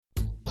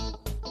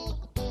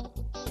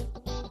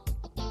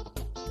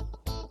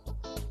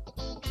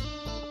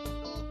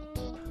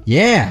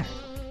Yeah.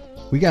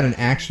 We got an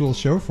actual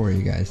show for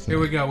you guys today. Here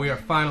we go. We are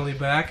finally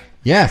back.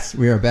 Yes,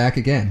 we are back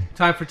again.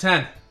 Time for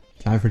 10.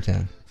 Time for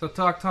 10. So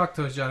talk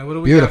to us, Johnny. What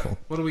do we Beautiful. got?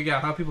 What do we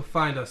got? How do people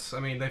find us? I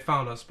mean, they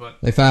found us, but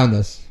They found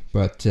us,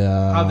 but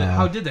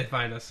how did they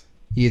find us?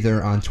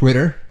 either on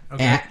Twitter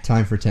Okay. at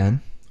Time for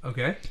 10,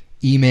 Okay.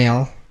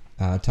 email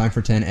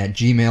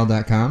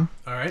timefor10@gmail.com.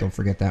 All right. Don't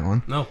forget that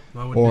one. No, I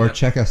wouldn't Or do that.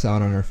 check us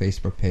out on our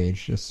Facebook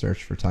page. Just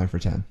search for Time for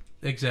 10,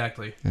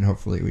 Exactly. and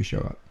hopefully we show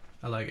up.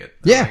 I like it.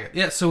 Yeah. I like it.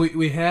 Yeah. So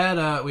we had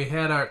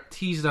our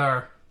teased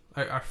our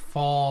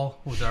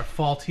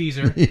fall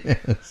teaser.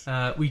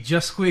 Yes. We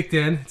just squeaked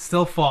in. It's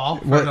still fall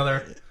for What-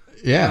 another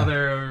Yeah.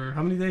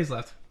 how many days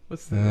left?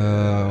 What's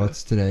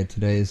What's today?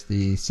 Today is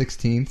the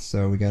 16th,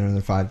 so we got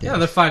another 5 days. Yeah,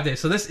 another 5 days.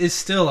 So this is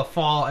still a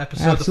fall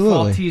episode. Absolutely.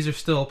 The fall teaser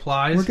still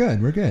applies. We're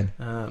good. We're good.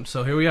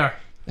 So here we are.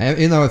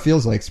 Even though it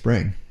feels like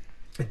spring.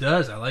 It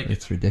does. I like it.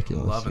 It's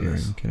ridiculous Loving here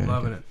this. in Connecticut.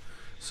 Loving it.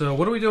 So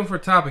what are we doing for a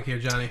topic here,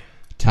 Johnny?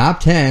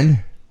 Top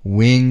 10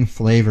 wing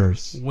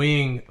flavors.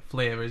 Wing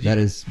flavors. That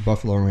is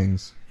buffalo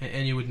wings.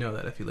 And you would know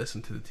that if you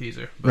listened to the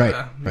teaser. But, Right.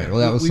 yeah, Right.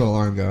 Well, that was so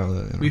long ago.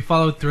 That, We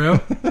followed through.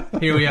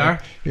 Here we are.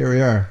 Here we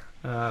are.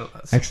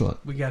 Excellent.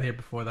 We got here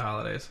before the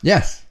holidays.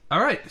 Yes. All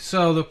right.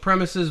 So the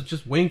premise is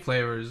just wing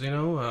flavors.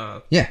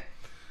 Yeah.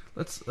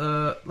 Let's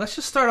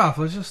just start off.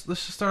 Let's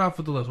just start off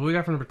with the list. What we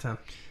got for number 10?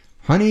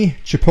 Honey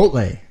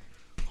Chipotle.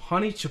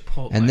 Honey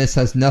Chipotle. And this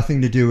has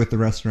nothing to do with the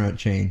restaurant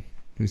chain,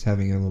 who's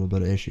having a little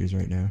bit of issues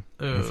right now.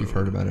 I don't know if you've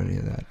heard about any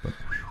of that, but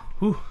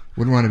Whew.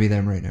 wouldn't want to be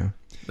them right now.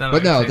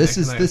 But no, this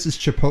is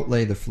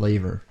Chipotle, the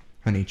flavor.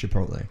 Honey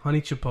Chipotle. Honey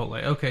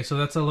Chipotle. Okay, so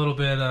that's a little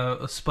bit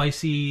a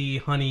spicy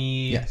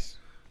honey Yes.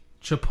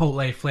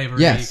 Chipotle flavor.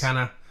 Yes. Kind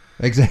of.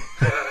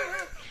 Exactly.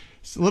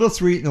 It's a little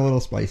sweet and a little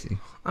spicy.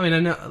 I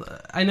mean,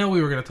 I know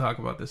we were going to talk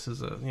about this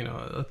as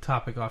a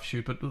topic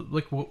offshoot, but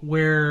like,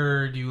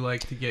 where do you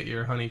like to get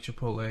your honey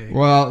Chipotle?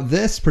 Well,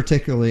 this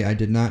particularly, I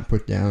did not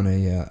put down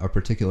a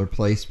particular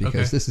place because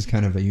Okay. this is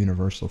kind of a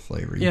universal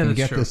flavor. You Yeah, can that's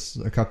get true. this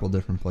a couple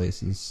different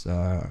places.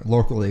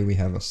 Locally, we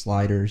have a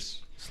Sliders,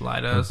 or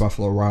Sliders.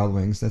 Buffalo Wild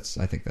Wings.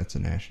 I think that's a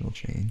national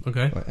chain.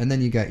 Okay. And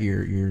then you got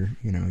your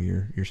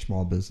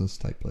small business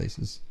type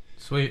places,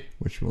 Sweet.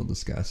 which we'll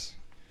discuss.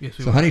 Yes,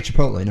 we So will. Honey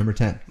Chipotle, number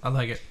 10. I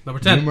like it. Number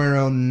 10.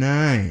 Numero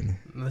 9.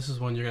 This is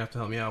one you're going to have to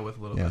help me out with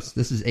a little Yes,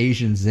 this is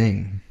Asian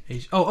Zing.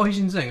 bit.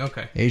 Asian Zing.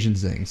 Okay. Asian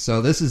Zing.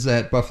 So this is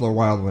at Buffalo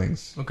Wild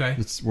Wings. Okay.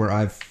 It's where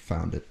I've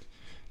found it.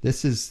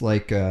 This is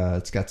like,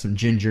 it's got some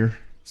ginger,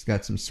 it's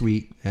got some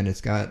sweet, and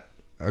it's got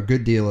a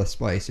good deal of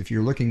spice. If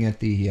you're looking at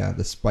the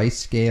spice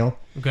scale,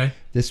 Okay.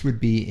 this would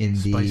be in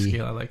the Spice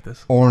scale. I like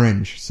this.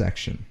 orange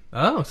section.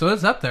 Oh, so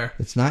it's up there.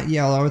 It's not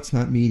yellow, it's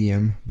not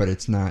medium, but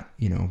it's not,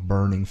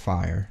 burning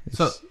fire.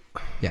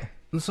 Yeah.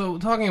 So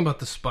talking about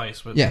the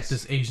spice with Yes.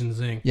 this Asian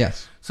Zing.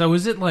 Yes. So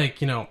is it like,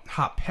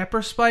 hot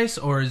pepper spice,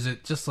 or is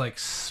it just like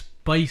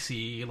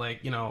spicy,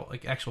 like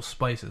actual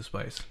spices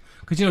spice?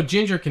 Because,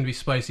 ginger can be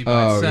spicy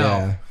by itself.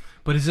 Yeah.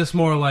 But is this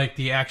more like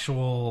the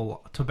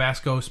actual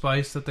Tabasco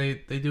spice that they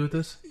do with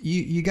this?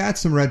 You got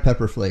some red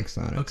pepper flakes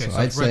on it. Okay, so so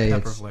I'd it's red say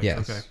pepper it's, flakes,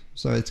 yes. okay.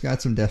 So it's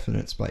got some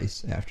definite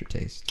spice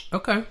aftertaste.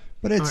 Okay.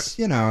 But it's,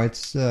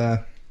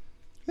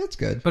 it's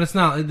good. But it's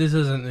not, this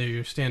isn't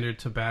your standard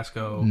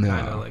Tabasco No.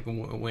 kind of like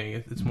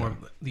wing. It's more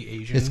of the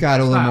Asian It's got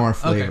a little style. more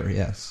flavor, Okay.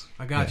 yes.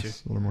 I got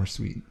Yes, a little more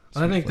sweet.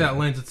 I think that flavor.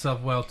 lends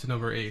itself well to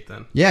number 8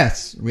 then.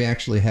 Yes, we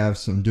actually have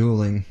some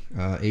dueling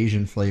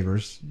Asian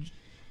flavors.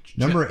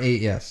 Number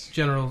 8, yes.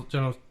 General,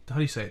 how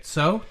do you say it?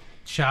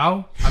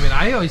 Chow? I mean,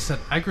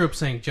 I grew up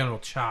saying General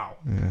Chow.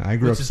 I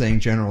grew Which up is-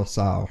 saying General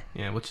Tso.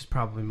 Yeah, which is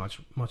probably much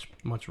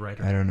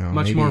righter. I don't know.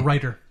 Much maybe- more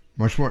righter.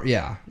 Much more,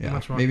 yeah.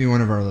 Much more. Maybe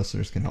one of our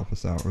listeners can help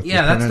us out with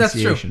Yeah, the that's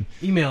true. pronunciation.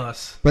 Email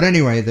us. But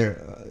anyway,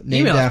 they're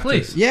named Email us, after.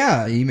 please.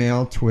 Yeah,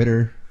 email,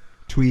 Twitter,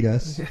 tweet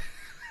us,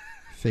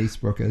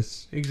 Facebook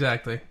us.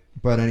 Exactly.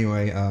 But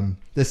anyway,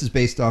 this is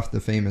based off the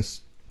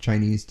famous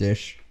Chinese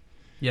dish,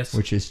 Yes.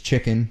 which is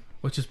chicken.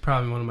 Which is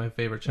probably one of my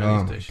favorite Oh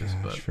Chinese my dishes.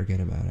 gosh, But forget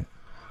about it.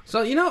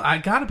 so I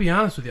gotta be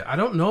honest with you. I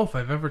don't know if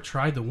I've ever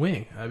tried the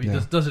wing. I mean,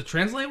 Yeah. does it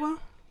translate well?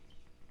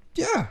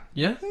 Yeah,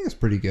 Yeah. I think it's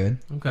pretty good.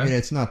 Okay. I mean,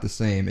 it's not the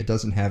same. It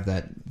doesn't have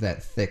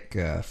that thick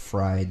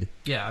fried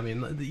Yeah. I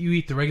mean, you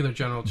eat the regular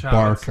General Chow.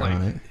 bark it's like,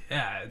 on it.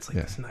 Yeah, it's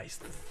like this nice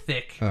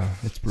thick,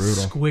 It's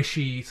brutal.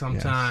 squishy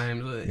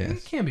sometimes. Yes.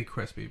 It can be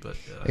crispy, but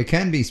It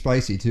can be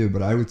spicy too,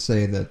 but I would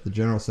say that the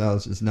General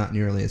Tso's is not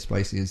nearly as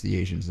spicy as the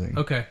Asian Zing.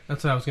 okay.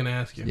 That's what I was gonna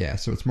ask you. Yeah,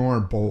 so it's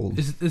more bold.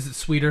 Is it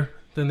sweeter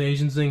than the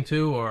Asian Zing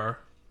too, or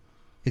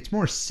It's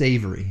more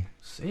savory.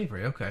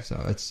 savory? Okay. So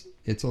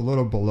it's a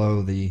little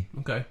below the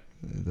Okay.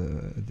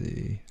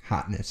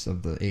 hotness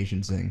of the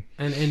Asian Zing.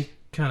 And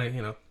kind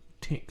of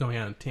going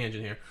on a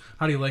tangent here.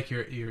 How do you like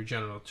your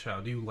General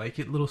Chow? Do you like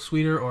it a little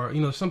sweeter, or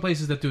there's some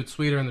places that do it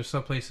sweeter, and there's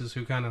some places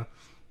who kind of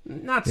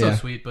not so Yeah.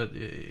 sweet, but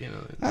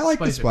I like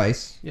the spice it.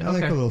 spice. Yeah, I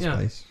like okay, a little yeah.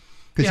 spice.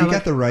 Because Yeah, you I got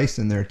like the rice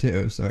in there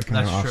too, so it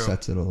kind of That's true.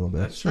 offsets it a little bit.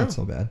 That's It's not true.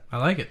 so bad. I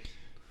like it.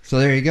 So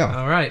there you go.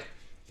 All right.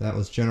 That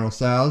was General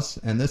Tso's,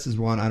 and this is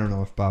one I don't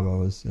know if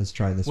Bobo has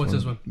tried this What's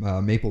one. this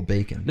one? Maple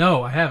bacon.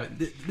 No, I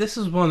haven't. This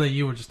is one that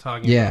you were just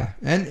talking about. Yeah,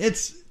 and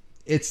it's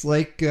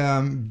like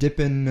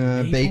dipping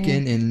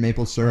bacon in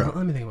maple syrup.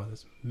 Let me think about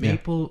this.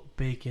 Maple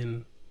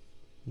bacon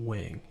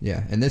wing.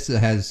 Yeah, and this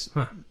has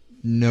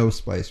no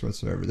spice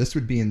whatsoever. This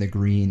would be in the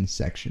green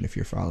section if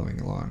you're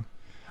following along.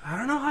 I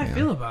don't know how I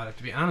feel about it,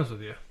 to be honest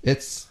with you.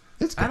 It's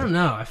good. I don't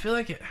know. I feel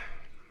like it...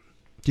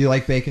 Do you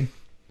like bacon?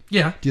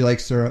 Yeah. Do you like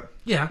syrup?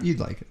 Yeah. You'd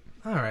like it.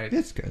 All right.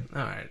 It's good.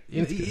 All right.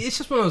 It's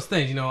just one of those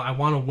things, I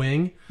want a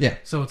wing. Yeah.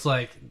 So it's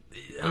like,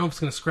 I don't know if it's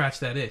going to scratch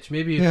that itch.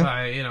 Maybe if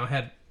I,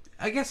 had...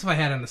 I guess if I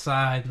had it on the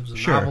side, it was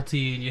a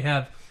novelty, and you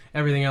have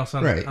everything else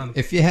on right. on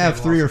if you have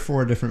table 3 or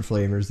 4 different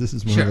flavors, this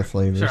is one of the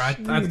flavors. Sure,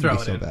 I'd throw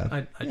it in.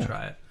 Bad. I'd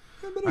try it.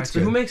 Yeah, All right, so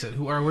who makes it?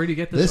 Where do you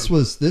get this?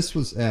 This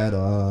was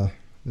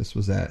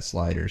at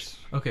Sliders.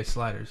 Okay,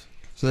 Sliders.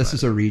 So this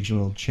is a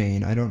regional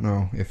chain. I don't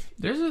know if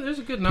there's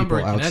a good number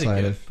in outside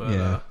Connecticut,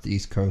 of the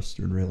East Coast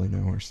would really know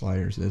where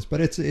Sliders is.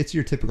 But it's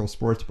your typical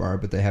sports bar,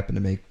 but they happen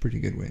to make pretty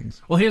good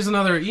wings. Well, here's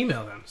another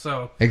email then.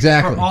 So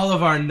exactly for all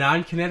of our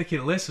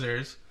non-Connecticut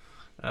listeners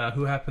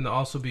who happen to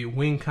also be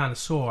wing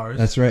connoisseurs.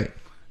 That's right.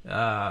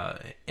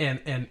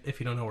 And if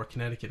you don't know where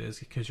Connecticut is,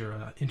 because you're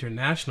an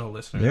international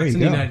listener, there that's you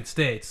in go. the United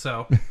States.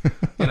 So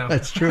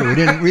that's true.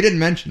 We didn't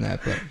mention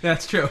that, but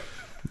that's true.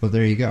 Well,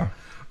 there you go.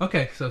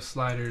 Okay, so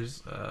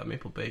Sliders,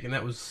 maple bacon.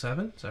 That was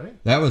 7. Sorry.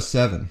 That was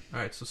 7. All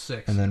right, so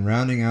 6. And then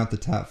rounding out the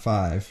top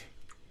 5.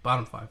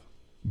 Bottom 5.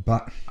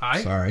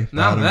 Sorry,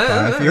 No, bottom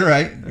 5. You're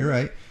right. You're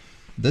right.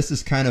 This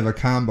is kind of a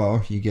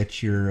combo. You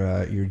get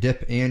your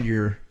dip and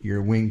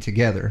your wing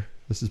together.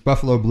 This is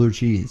Buffalo blue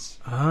cheese.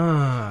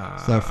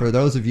 Ah. So for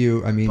those of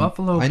you, I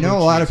know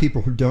a lot of cheese.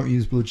 people who don't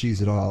use blue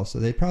cheese at all, so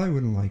they probably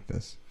wouldn't like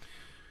this.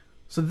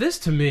 So this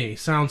to me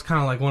sounds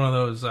kind of like one of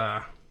those,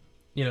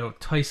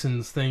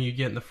 Tyson's thing you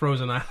get in the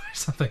frozen aisle or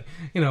something.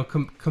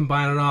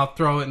 Combine it all,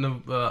 throw it in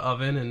the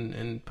oven,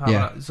 and pop it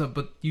out. So,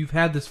 but you've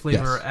had this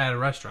flavor at a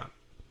restaurant.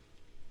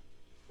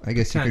 I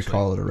guess you could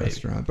call it a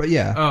restaurant, but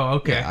yeah. Oh,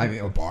 okay. Yeah, I mean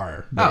a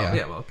bar. Oh,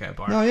 yeah. Well, okay, a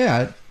bar. No,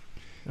 yeah.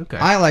 Okay.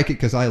 I like it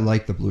because I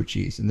like the blue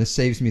cheese, and this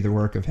saves me the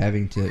work of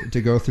having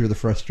to go through the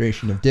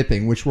frustration of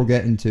dipping, which we'll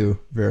get into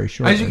very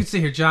shortly. As you can see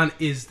here, John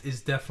is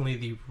definitely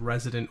the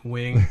resident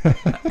wing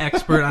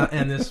expert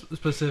on this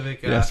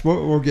specific. Yes,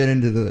 we'll get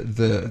into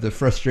the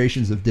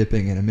frustrations of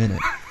dipping in a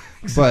minute.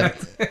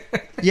 Exactly.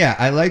 But yeah,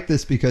 I like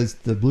this because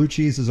the blue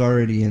cheese is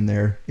already in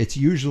there. It's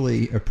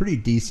usually a pretty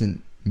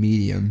decent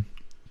medium.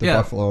 The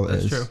Buffalo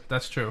that's is. true.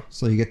 That's true.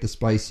 So you get the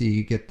spicy,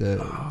 you get the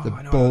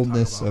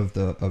boldness of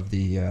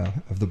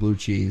the blue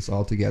cheese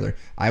all together.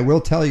 I will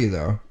tell you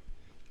though,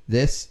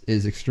 this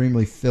is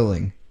extremely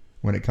filling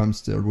when it comes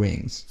to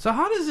wings. So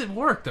how does it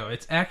work though?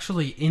 It's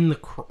actually in the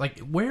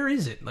where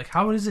is it? Like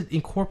how does it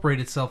incorporate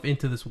itself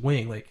into this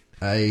wing? Like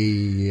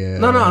I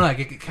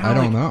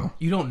don't know.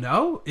 You don't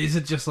know? Is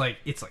it just like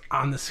it's like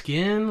on the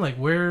skin? Like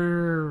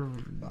where?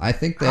 I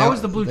think how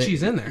is the blue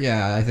cheese in there?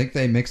 Yeah, I think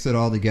they mix it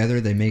all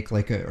together. They make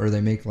like a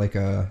Like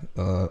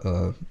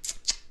a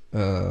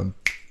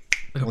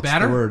what's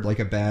batter? the word? Like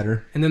a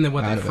batter. And then they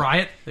fry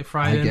it? They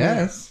fry it I in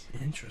guess.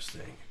 There?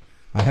 Interesting.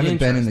 I haven't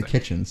been in the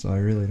kitchen, so I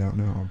really don't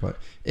know. But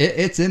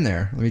it's in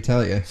there, let me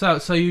tell you.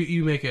 So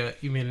you made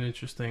an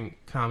interesting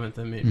comment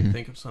that made me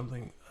think of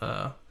something.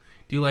 Do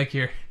you like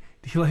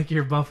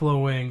your buffalo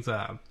wings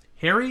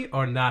hairy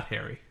or not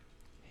hairy?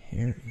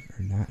 Hairy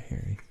or not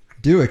hairy?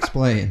 Do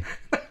explain.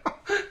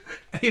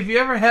 Have you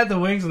ever had the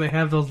wings and they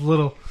have those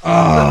little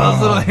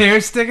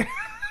hairs sticking?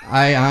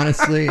 I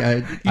honestly,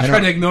 you try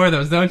to ignore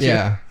those, don't you?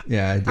 Yeah,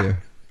 I do.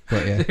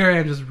 But yeah, here I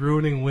am just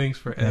ruining wings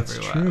for That's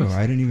everyone. True.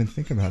 I didn't even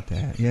think about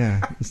that.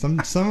 Yeah, some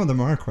of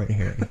them are quite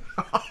hairy,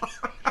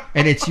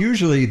 and it's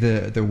usually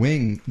the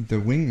wing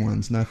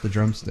ones, not the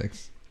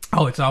drumsticks.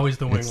 Oh, it's always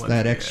the wing ones. It's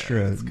that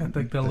extra. Yeah, it's got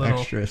like the little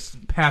extra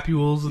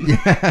papules. And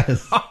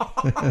yes.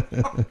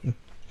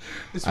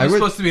 This was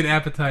supposed to be an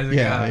appetizer.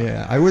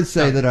 Yeah. I would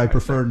say that I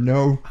prefer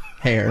no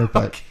hair,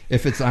 but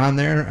if it's on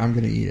there, I'm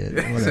going to eat it.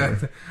 Whatever.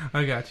 Exactly.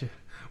 I got you.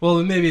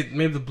 Well, maybe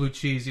the blue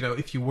cheese,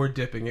 if you were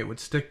dipping, it would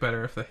stick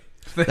better if the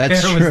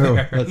That's hair true. was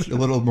there. That's a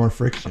little more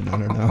friction. I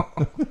don't know.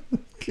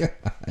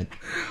 God.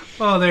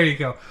 Oh, there you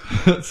go.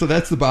 So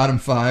that's the bottom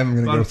 5. I'm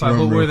going to go through them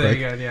What were real they quick.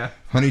 again? Yeah.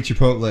 Honey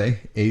Chipotle,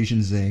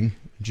 Asian Zing,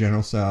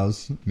 General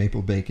Tso's,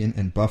 Maple Bacon,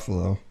 and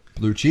Buffalo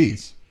Blue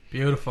Cheese.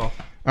 Beautiful.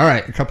 All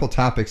right, a couple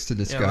topics to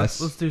discuss.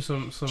 Yeah, let's do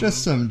some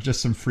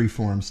just some free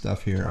form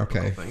stuff here.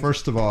 Okay,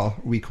 first of all,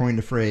 we coined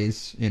a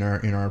phrase in our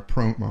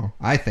promo.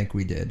 I think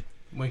we did.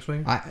 Wing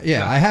swinger?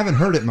 I haven't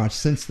heard it much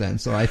since then,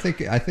 so I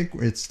think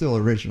it's still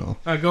original.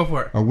 All right, go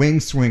for it. A wing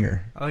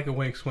swinger. I like a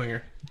wing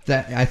swinger.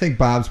 I think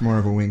Bob's more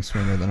of a wing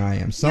swinger than I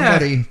am.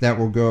 Somebody that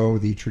will go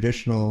the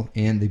traditional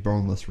and the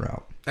boneless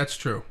route. That's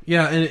true.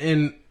 Yeah,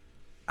 and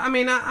I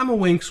mean, I'm a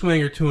wing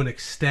swinger to an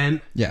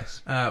extent.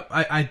 Yes.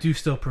 I do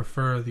still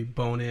prefer the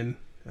bone-in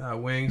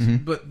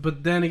wings,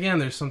 but then again,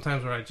 there's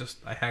sometimes where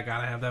I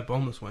gotta have that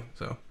boneless wing.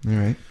 So. All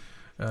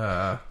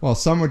right. Well,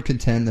 some would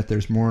contend that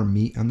there's more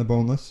meat on the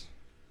boneless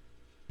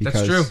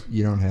because That's true.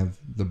 you don't have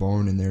the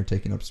bone in there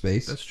taking up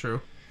space. That's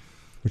true.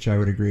 Which I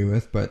would agree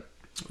with, but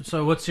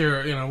so what's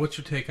your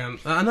take on?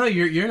 I know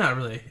you're not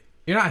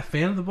a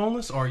fan of the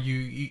boneless, or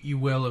you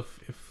will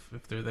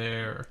if they're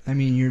there. I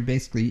mean, you're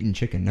basically eating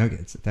chicken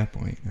nuggets at that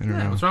point. I don't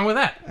know. What's wrong with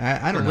that?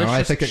 I don't know.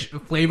 I think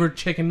flavored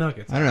chicken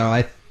nuggets. I don't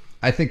know.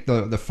 I think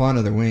the fun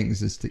of the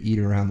wings is to eat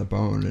around the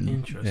bone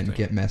and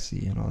get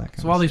messy and all that kind of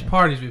stuff. So all these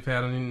parties we've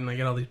had, and I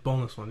get all these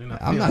boneless ones.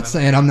 I'm not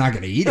saying I'm not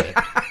going to eat it.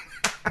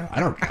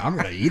 I'm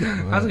going to eat it.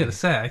 I was going to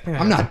say, I think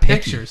I'm not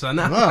pictures. I'm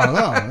not.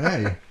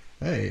 No.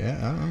 Hey,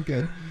 I'm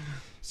good.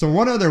 So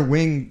one other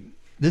wing.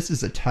 This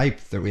is a type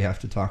that we have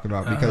to talk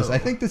about because I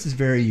think this is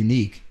very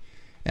unique,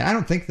 and I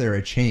don't think they're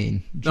a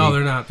chain. No,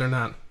 they're not. They're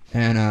not.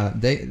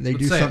 And they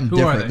do something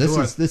different.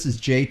 This is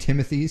J.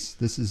 Timothy's.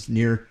 This is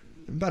near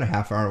about a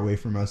half hour away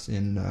from us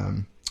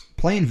in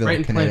Plainville, right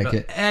in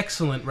Connecticut. Plainville.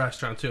 Excellent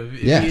restaurant too.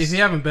 Yes. If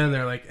you haven't been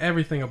there, like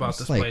everything about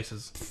this place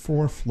is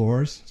 4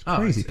 floors. It's a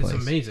crazy place.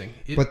 It's amazing.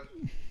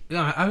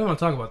 I don't want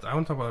to talk about that. I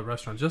want to talk about the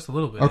restaurant just a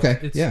little bit. Okay.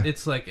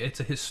 It's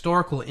a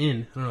historical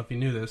inn. I don't know if you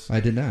knew this. I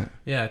did not.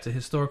 Yeah, it's a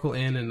historical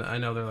inn, and I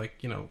know they're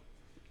like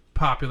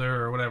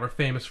popular or whatever,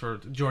 famous for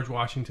George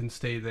Washington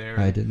stayed there.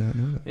 I did not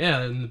know that.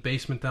 Yeah, in the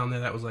basement down there,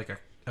 that was like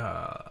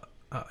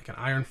like an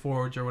iron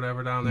forge or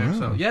whatever down there. Oh.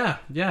 So yeah,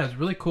 it's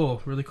really cool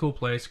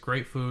place.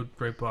 Great food,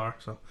 great bar.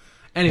 So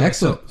anyway,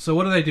 so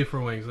what do they do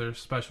for wings? They're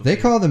special. They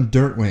call them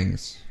dirt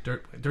wings.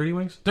 Dirty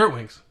wings? Dirt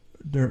wings.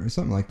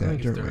 Something like that.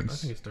 Dirt wings. I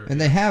think it's dirt.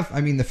 And they have,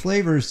 the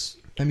flavors.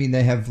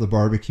 They have the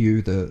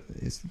barbecue,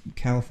 it's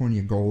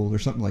California Gold or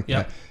something like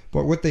that.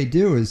 But what they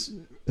do is,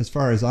 as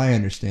far as I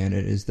understand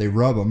it, is they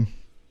rub them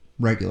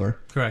regular.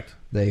 Correct.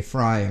 They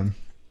fry them.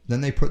 Then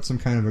they put some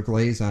kind of a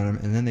glaze on them,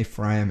 and then they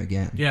fry them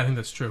again. Yeah, I think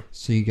that's true.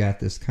 So you got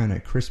this kind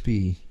of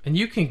crispy and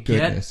you can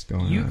goodness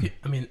going on.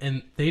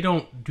 And they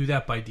don't do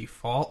that by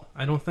default,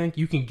 I don't think.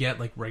 You can get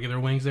like regular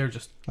wings there,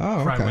 just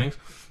fried wings.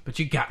 But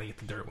you got to get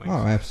the dirt wings.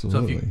 Oh,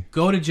 absolutely. So if you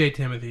go to J.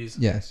 Timothy's,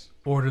 yes,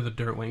 order the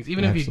dirt wings.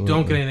 Even if you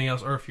don't get anything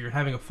else, or if you're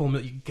having a full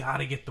meal, you got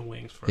to get the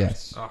wings first.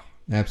 Yes,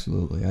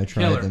 absolutely. I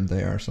tried them.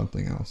 They are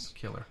something else.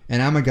 Killer.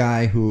 And I'm a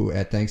guy who,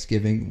 at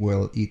Thanksgiving,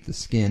 will eat the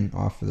skin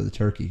off of the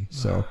turkey.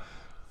 So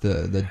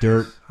the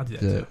dirt,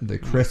 the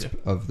crisp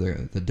of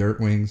the dirt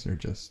wings are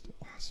just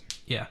awesome.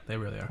 Yeah, they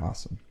really are.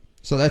 Awesome.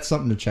 So that's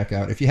something to check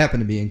out. If you happen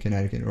to be in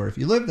Connecticut, or if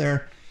you live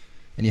there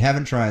and you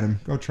haven't tried them,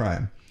 go try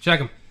them. Check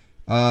them.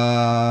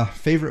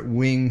 Favorite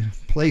wing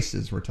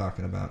places we're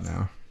talking about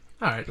now.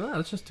 All right, well,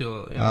 let's just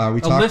do a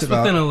list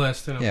within a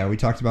list. Yeah, we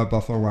talked about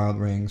Buffalo Wild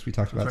Wings. We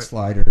talked about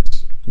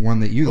Sliders. One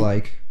that you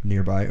like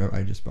nearby. Oh,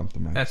 I just bumped the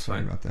mic. That's Sorry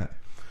fine. about that.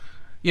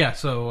 Yeah,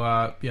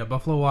 so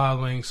Buffalo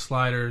Wild Wings,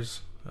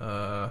 Sliders.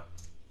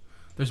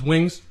 There's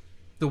Wings.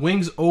 The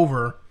Wings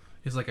Over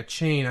is like a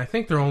chain. I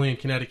think they're only in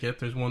Connecticut.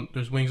 There's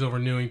Wings Over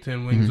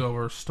Newington, Wings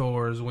Over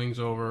Stores, Wings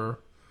Over.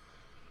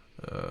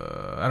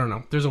 I don't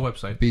know. There's a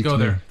website. Go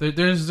there.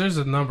 There's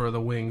a number of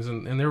the wings,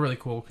 and they're really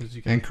cool because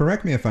you can. And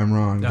correct me if I'm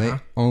wrong. They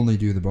only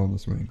do the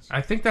boneless wings.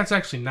 I think that's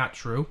actually not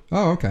true.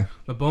 Oh, okay.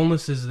 The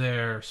boneless is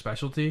their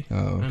specialty. Oh,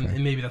 okay.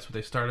 And maybe that's what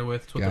they started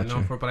with. It's what they're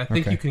known for. But I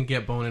think you can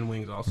get bone-in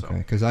wings also. Okay,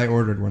 because I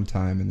ordered one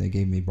time and they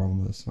gave me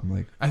boneless. I'm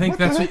like, I think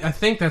that's what you get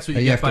by default.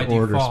 You have to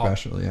order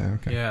special. Yeah.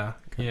 Okay.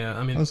 Yeah.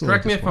 I mean,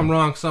 correct me if I'm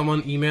wrong.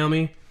 Someone email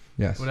me.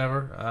 Yes.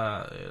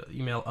 Whatever.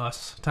 Email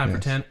us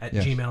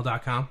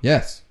timefor10@gmail.com.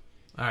 Yes.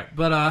 All right,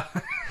 but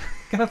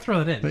gotta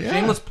throw it in.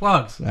 Shameless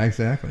plugs.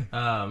 Exactly.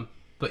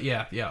 But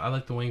yeah, I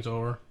like the Wings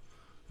Over.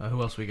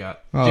 Who else we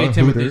got? J.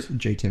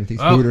 Timothy's.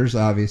 Hooters,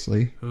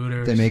 obviously.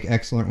 Hooters. They make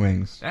excellent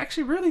wings. They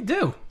actually really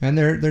do. And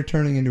they're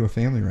turning into a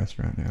family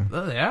restaurant now.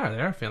 Oh, they are. They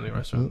are a family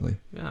restaurant. Absolutely.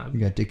 Yeah. You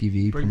got Dickie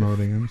V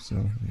promoting them. So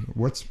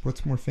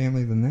what's more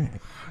family than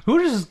that?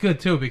 Hooters is good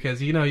too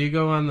because you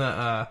go on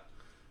the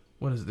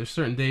what is it? There's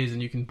certain days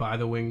and you can buy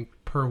the wing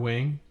per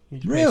wing.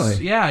 Really?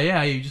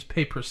 Yeah. You just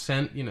pay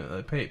percent.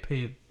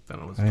 Pay. I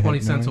don't know, 20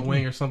 cents a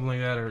wing or something like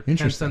that, or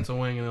 10 cents a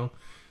wing, and they'll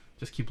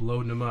just keep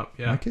loading them up.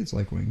 Yeah. My kids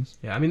like wings.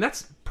 Yeah, I mean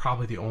that's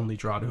probably the only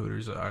draw to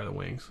Hooters are the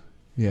wings.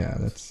 Yeah,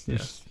 it's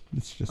just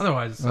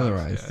otherwise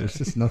there's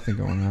just nothing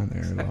going on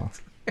there at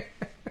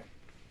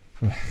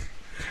all.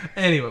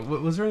 Anyway,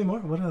 was there any more?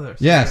 What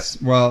others?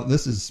 Yes. Well,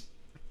 this is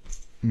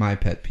my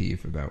pet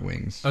peeve about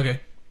wings.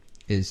 Okay.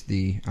 Is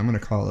I'm going to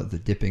call it the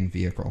dipping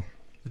vehicle.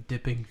 The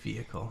dipping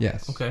vehicle.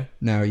 Yes. Okay.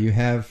 Now you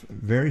have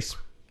very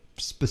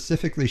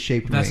specifically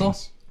shaped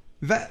wings.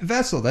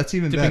 Vessel. That's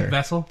even better.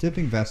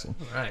 Dipping vessel.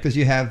 Right. Because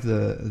you have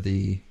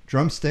the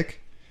drumstick,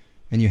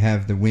 and you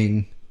have the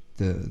wing,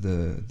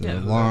 the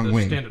long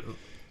wing. Standard.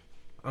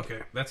 Okay,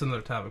 that's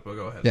another topic. But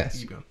go ahead. Yes.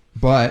 Keep going.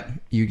 But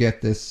you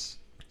get this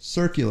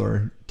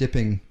circular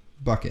dipping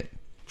bucket.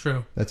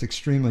 True. That's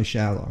extremely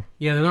shallow.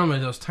 Yeah, they're normally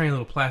those tiny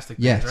little plastic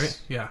things,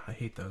 right? Yeah, I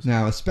hate those.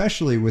 Now,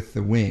 especially with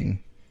the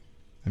wing,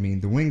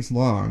 the wing's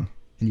long,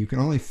 and you can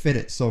only fit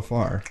it so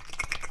far.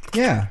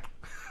 Yeah.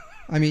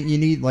 You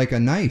need like a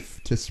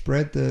knife to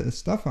spread the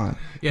stuff on.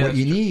 Yeah, what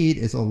you need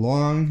is a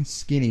long,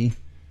 skinny...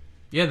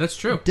 Yeah, that's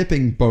true.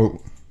 ...dipping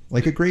boat,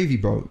 like a gravy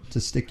boat, to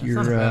stick that's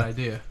not a bad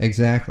idea.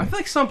 Exactly. I feel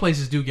like some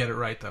places do get it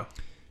right, though.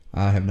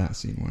 I have not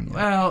seen one yet.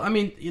 Well, I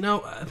mean,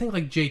 I think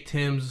like J.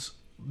 Tim's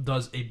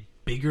does a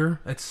bigger.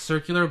 It's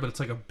circular, but it's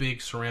like a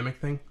big ceramic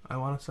thing. I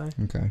want to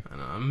say. Okay. I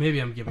don't know. Maybe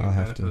I'm giving I'll a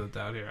have benefit to- of the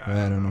doubt here.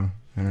 I don't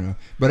know.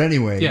 But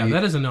anyway, Yeah,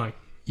 that is annoying.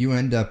 you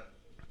end up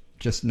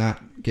just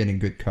not getting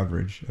good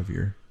coverage of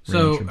your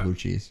So, ranch of blue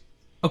cheese.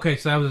 Okay,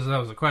 so that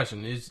was a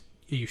question.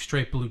 Are you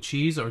straight blue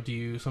cheese, or do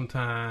you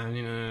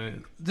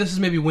sometimes, this is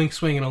maybe wing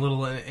swinging a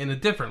little in a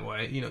different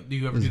way. Do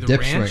you ever It's do the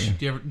dip ranch? swinging.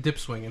 Do you ever dip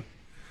swinging?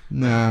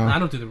 No, I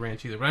don't do the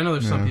ranch either, but I know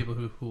there's some No. people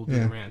who will do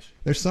Yeah. the ranch.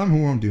 there's some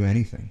who won't do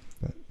anything.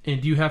 But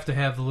And do you have to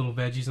have the little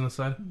veggies on the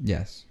side?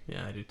 yes,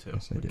 Yeah, I do too.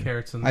 Yes, I The do.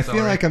 carrots and I feel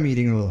celery. like I'm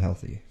eating a little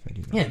healthy if I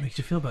do that. Yeah, it makes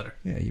you feel better.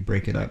 Yeah, you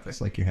break it up. Exactly.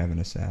 It's like you're having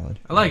a salad.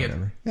 I like or it.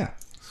 whatever. Yeah,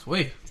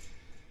 Sweet.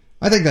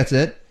 I think that's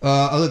it.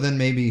 Other than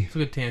maybe It's a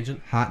good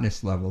tangent.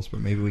 hotness levels,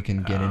 but maybe we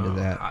can get into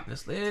that.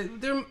 Hotness.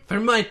 There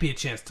might be a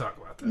chance to talk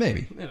about that.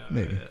 Maybe.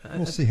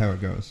 We'll see how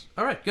it goes.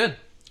 All right, good.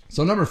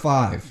 So number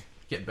 5,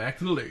 Get back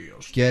to the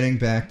list. getting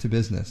back to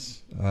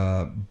business.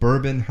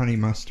 Bourbon honey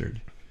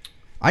mustard.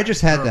 I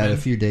just had that a Bourbon,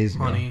 few days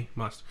ago. Honey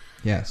mustard.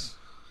 Yes.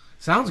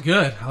 Sounds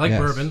good. I like Yes.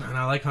 bourbon, and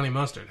I like honey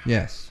mustard.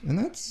 Yes. And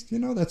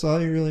that's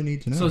all you really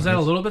need to know. So is that a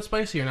It's- little bit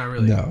spicy or not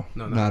really? No,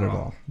 not at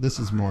all. This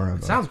is more of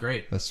It sounds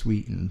great. a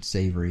sweet and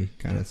savory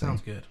kind That of thing.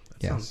 sounds good. That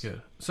Yes. sounds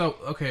good. So,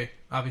 okay,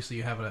 obviously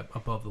you have it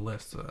above the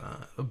list.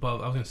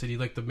 Above, I was going to say, do you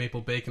like the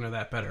maple bacon or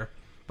that better?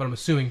 But I'm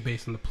assuming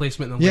based on the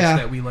placement in the Yeah.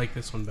 list that we like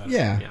this one better.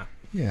 Yeah.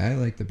 Yeah, I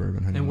like the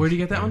bourbon honey. And where do you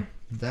get mustard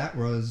that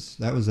better.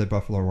 That was at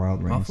Buffalo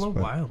Wild Wings. Buffalo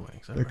but Wild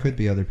Wings. There could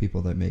be other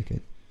people that make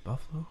it.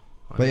 Buffalo?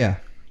 But yeah,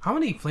 How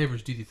many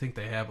flavors do you think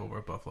they have over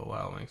at Buffalo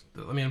Wild Wings?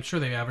 I mean, I'm sure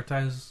they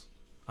advertise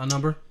a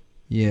number.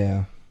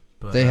 yeah.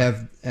 But, They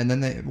have, and then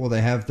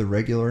they have the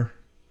regular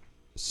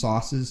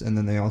sauces, and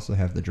then they also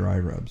have the dry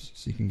rubs,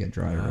 so you can get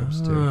dry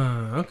rubs too.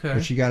 Okay.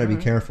 But you got to be All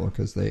right. careful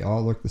because they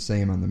all look the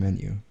same on the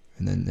menu,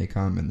 and then they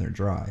come and they're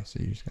dry, so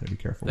you just got to be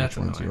careful That's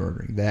which ones annoying. you're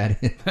ordering.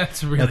 That's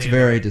That's really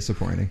very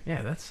disappointing.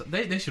 Yeah,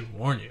 they should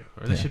warn you,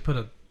 or they Yeah. should put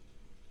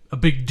a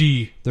big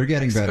D. They're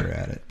getting better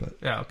at it, but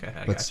Yeah, okay,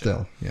 I but gotcha.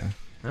 still, yeah.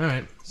 All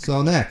right,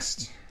 So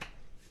next,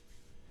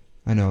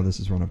 I know this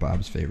is one of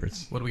Bob's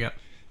favorites, what do we got?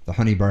 the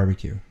honey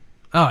barbecue.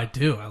 Oh, I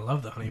do. I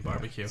love the honey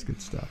barbecue. It's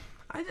good stuff.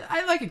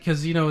 I like it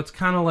because it's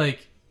kind of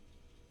like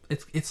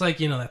it's like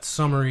that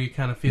summery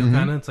kind of feel. Mhm.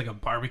 Kind of, it's like a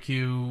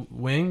barbecue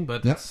wing,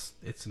 but Yep.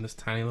 it's in this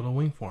tiny little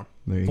wing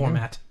There you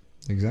format.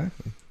 go.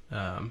 Exactly.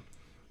 And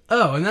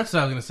that's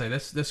what I was gonna say.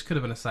 This could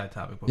have been a side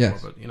topic before,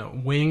 Yes. but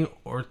wing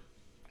or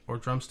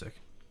drumstick.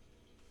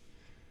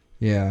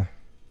 Yeah.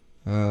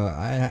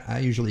 I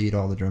usually eat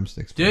all the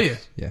drumsticks. Do you?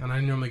 first. Yeah. And I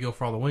normally go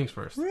for all the wings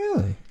first.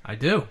 Really? I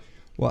do.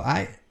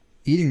 Well,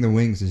 eating the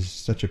wings is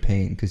such a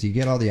pain because you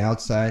get all the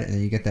outside and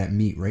then you get that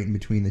meat right in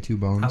between the two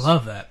bones. I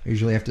love that. I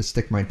usually have to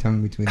stick my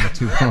tongue between the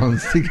two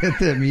bones to get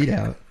that meat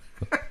out.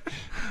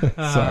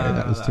 Sorry,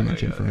 that was too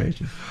much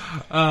information.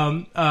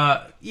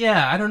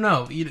 Yeah, I don't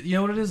know. You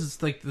know what it is?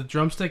 It's like the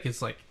drumstick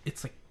is like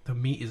the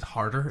meat is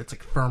harder. It's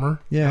like firmer.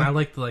 Yeah. And I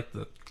like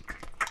the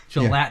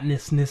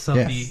gelatinousness of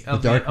Yes, the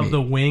dark of meat.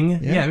 the wing. Yeah,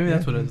 Yeah, maybe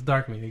that's yeah, what it is.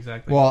 Dark meat,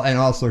 exactly. Well, and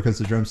also because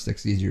the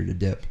drumstick's easier to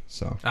dip,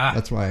 so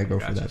that's why I go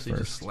for Gotcha. that So you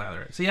just first.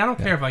 slather it. See, I don't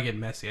Yeah. care if I get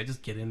messy. I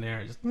just get in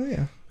there. Well,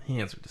 yeah,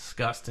 Hands are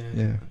disgusting.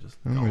 Yeah, I'm just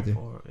I'm going with you.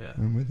 for it. Yeah.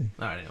 I'm with you.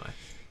 All right. Anyway,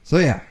 So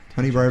yeah,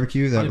 honey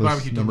barbecue. That Honey was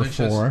barbecue, number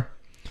delicious. 4.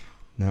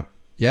 No.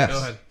 Yes. go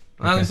ahead.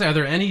 I was gonna say, are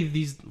there any of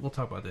these? We'll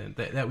talk about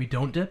that we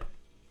don't dip.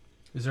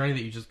 Is there any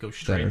that you just go That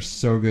straight? are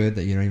so good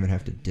that you don't even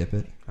have to dip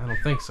it. I don't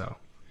think so.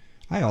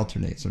 I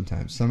alternate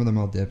sometimes. Some of them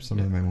I'll dip, some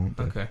of them I won't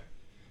dip. Okay.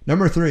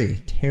 Number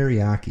 3,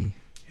 teriyaki.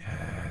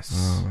 Yes.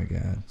 Oh my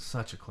god.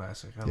 Such a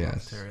classic. I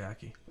Yes. love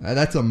teriyaki.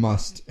 That's a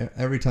must.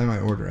 Every time I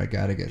order, I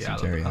gotta get Yeah,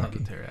 some I love the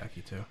teriyaki.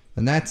 teriyaki too.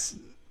 And that's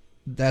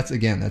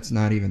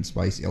not even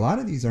spicy. A lot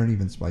of these aren't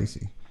even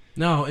spicy.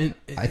 No,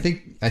 I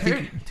think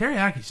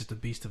teriyaki is just a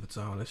beast of its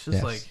own. It's just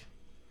Yes. like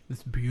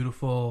this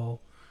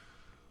beautiful,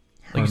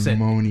 like you said,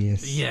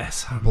 harmonious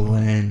yes,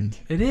 blend.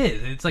 it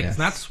is. It's like Yes. it's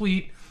not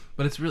sweet,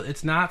 but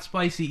it's not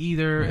spicy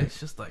either. Right. It's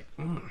just like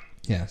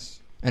Yes.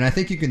 And I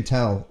think you can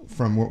tell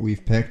from what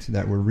we've picked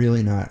that we're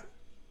really not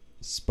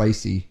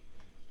spicy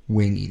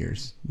wing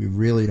eaters. We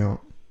really don't.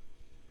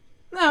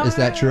 no. Is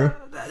that true?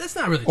 That's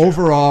not really true.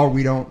 Overall,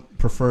 we don't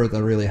prefer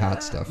the really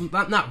hot stuff.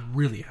 Not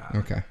really hot.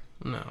 Okay.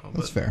 No,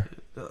 That's but, fair.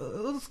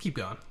 Let's keep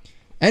going.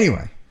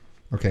 Anyway.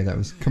 Okay, that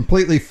was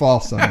completely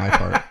false on my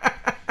part.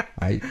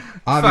 I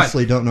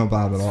obviously don't know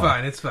Bob at It's all.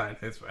 fine. It's fine.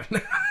 It's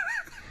fine.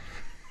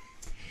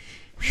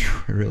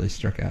 I really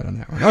struck out on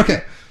that one.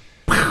 Okay.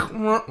 That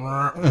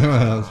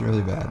was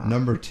really bad.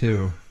 Number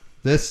 2.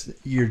 This,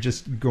 you're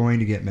just going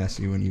to get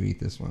messy when you eat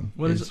this one.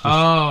 What is? It's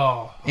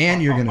just-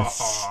 And you're gonna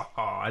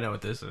I know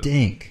what this is.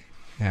 stink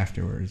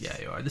afterwards. Yeah,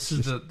 you are. This It's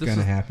is just this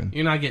gonna is, happen.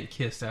 You're not getting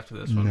kissed after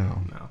this one.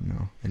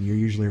 No. And you're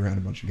usually around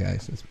a bunch of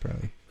guys, so it's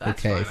probably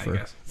That's okay fine, I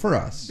guess. for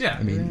us. Yeah.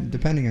 I mean,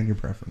 depending on your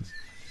preference.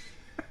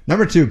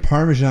 Number 2,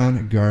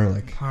 Parmesan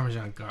garlic.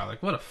 Parmesan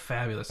garlic. What a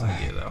fabulous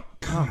idea, though.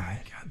 God. Oh my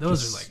god,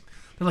 those Just- are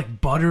they're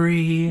like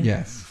buttery.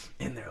 Yes.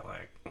 And they're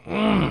like,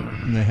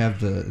 And they have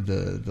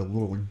the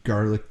little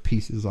garlic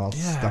pieces all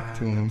stuck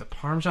to them. The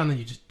Parmesan, then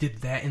you just dip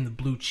that in the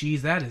blue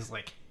cheese. That is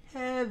like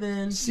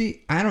heaven.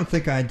 See, I don't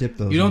think I dip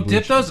those. You don't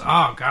dip those? Cheese.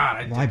 Oh,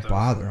 God. Why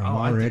bother? I'm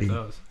already. I dip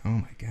those. Oh,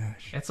 my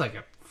gosh. It's like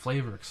a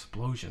flavor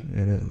explosion.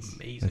 It is.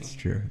 Amazing. That's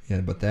true.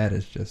 Yeah, but that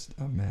is just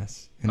a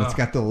mess. And it's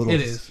got the little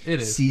it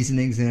is.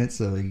 seasonings in it,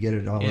 so you get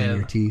it all in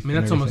your teeth. I mean,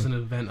 that's almost an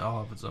event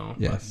all of its own.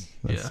 Yes,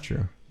 that's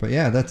true. But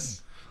yeah,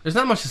 that's... There's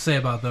not much to say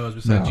about those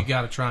besides you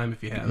got to try them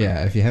if you haven't.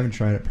 Yeah, if you haven't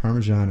tried it,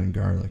 Parmesan and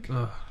garlic.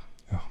 Ugh.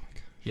 Oh, my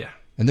God. Yeah.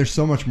 And there's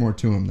so much more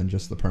to them than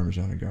just the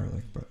Parmesan and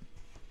garlic, but...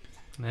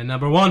 And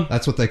number 1.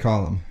 That's what they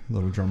call them. A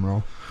little drum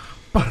roll.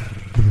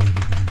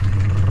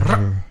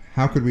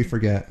 How could we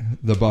forget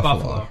the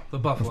buffalo? The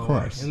buffalo. Of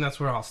course. And that's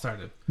where it all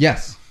started.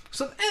 Yes.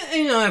 So,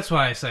 and, that's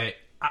why I say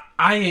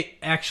I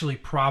actually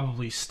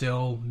probably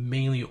still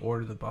mainly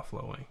order the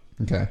buffalo wing.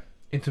 Okay.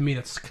 And to me,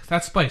 that's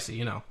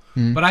spicy,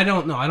 But I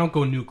don't know. I don't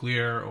go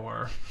nuclear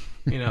or,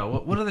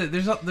 what are they?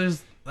 There's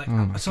like,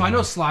 so God. I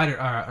know Slider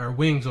or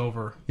Wings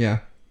over. Yeah.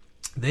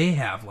 They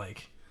have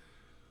like,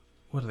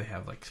 what do they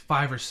have? Like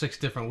 5 or 6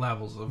 different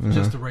levels of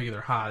just a regular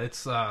hot.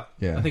 It's I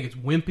think it's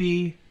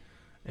wimpy,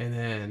 and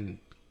then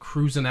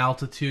cruising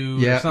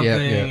altitude or something.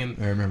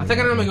 And I remember. I think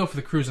I normally go for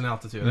the cruising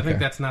altitude. Okay. I think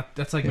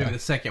that's like maybe the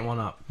second one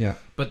up. Yeah.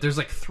 But there's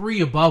like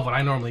 3 above what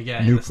I normally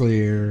get.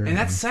 Nuclear. And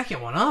that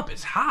second one up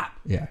is hot.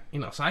 Yeah.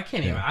 So I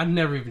can't even. I've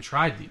never even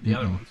tried the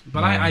other ones,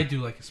 but I do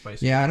like a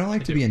spicy. Yeah, I don't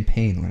like to be in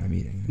pain when I'm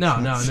eating. No.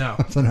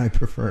 Something I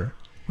prefer.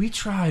 We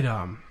tried.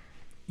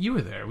 You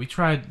were there. We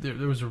tried.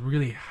 There was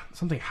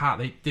something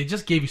hot. They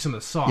just gave you some of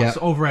the sauce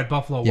over at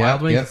Buffalo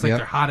Wild Wings. It's like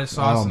their hottest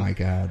sauce. Oh my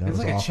God, it's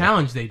like awful. A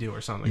challenge they do or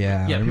something.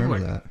 Yeah, I remember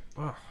that.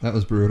 Oh, that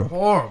was brutal.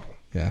 Horrible.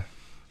 Yeah,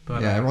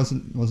 but it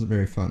wasn't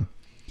very fun.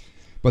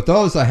 But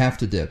those I have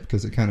to dip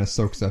because it kind of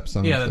soaks up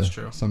some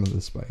of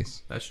the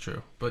spice. That's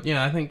true. But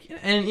I think,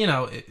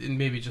 and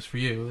maybe just for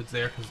you, it's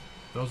there because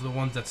those are the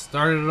ones that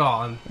started it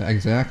all. And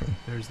exactly.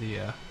 There's the.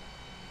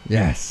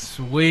 Yes.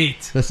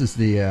 Sweet. This is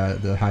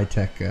the high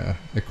tech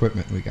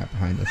equipment we got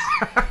behind us.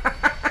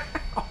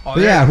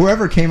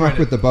 Whoever came up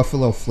with the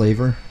buffalo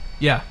flavor.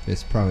 Yeah.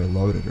 It's probably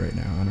loaded right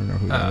now. I don't know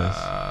who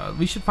that is.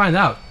 We should find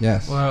out.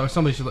 Yes. Well,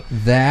 somebody should.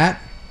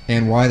 That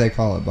and why they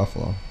call it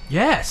buffalo.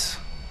 Yes.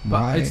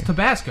 Why? But it's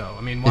Tabasco.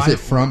 I mean, why? Is it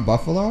from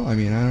buffalo? I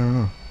mean, I don't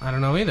know. I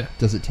don't know either.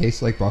 Does it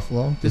taste like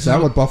buffalo? Is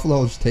that what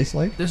buffaloes taste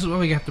like? This is why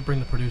we have to bring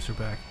the producer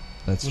back.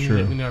 That's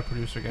true. We need our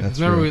producer guy. That's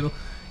true.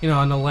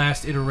 On the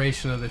last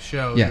iteration of the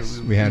show,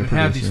 we had would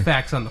have these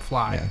facts on the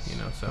fly.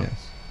 Yes. So.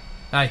 Yes.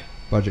 Hi.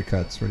 Budget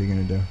cuts. What are you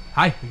going to do?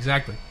 Hi.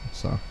 Exactly.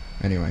 So,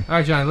 anyway. All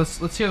right, Johnny.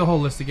 Let's hear the whole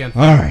list again.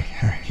 All right.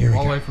 Here we go.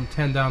 All the way from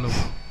 10 down to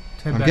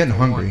 10. I'm getting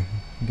hungry.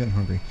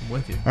 I'm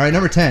with you. All right.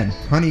 Number 10,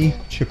 honey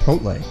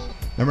chipotle.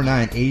 Number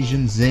 9,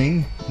 Asian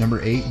zing.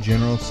 Number 8,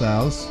 General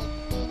Tso's.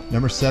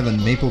 Number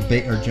 7, maple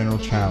bacon or General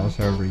Chow's,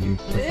 however you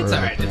prefer. It's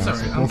all right. It's all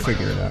right. We'll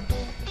figure it out.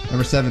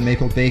 Number 7,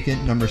 maple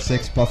bacon. Number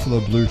 6, buffalo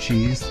blue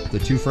cheese, the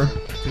twofer.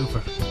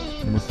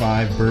 Number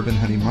 5, bourbon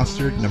honey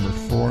mustard. Number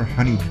 4,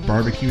 honey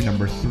barbecue.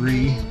 Number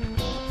 3,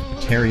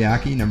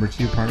 teriyaki. Number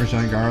 2,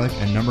 parmesan garlic.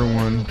 And number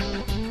 1,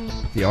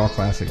 the all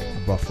classic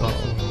buffalo.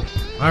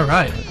 All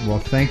right. Well,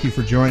 thank you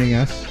for joining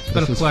us.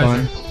 This was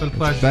fun. It's been a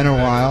pleasure. It's been a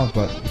while,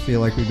 but I feel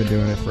like we've been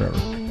doing it forever.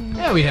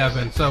 Yeah, we have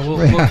been. So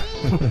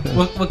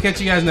we'll catch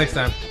you guys next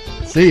time.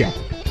 See ya.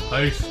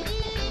 Peace.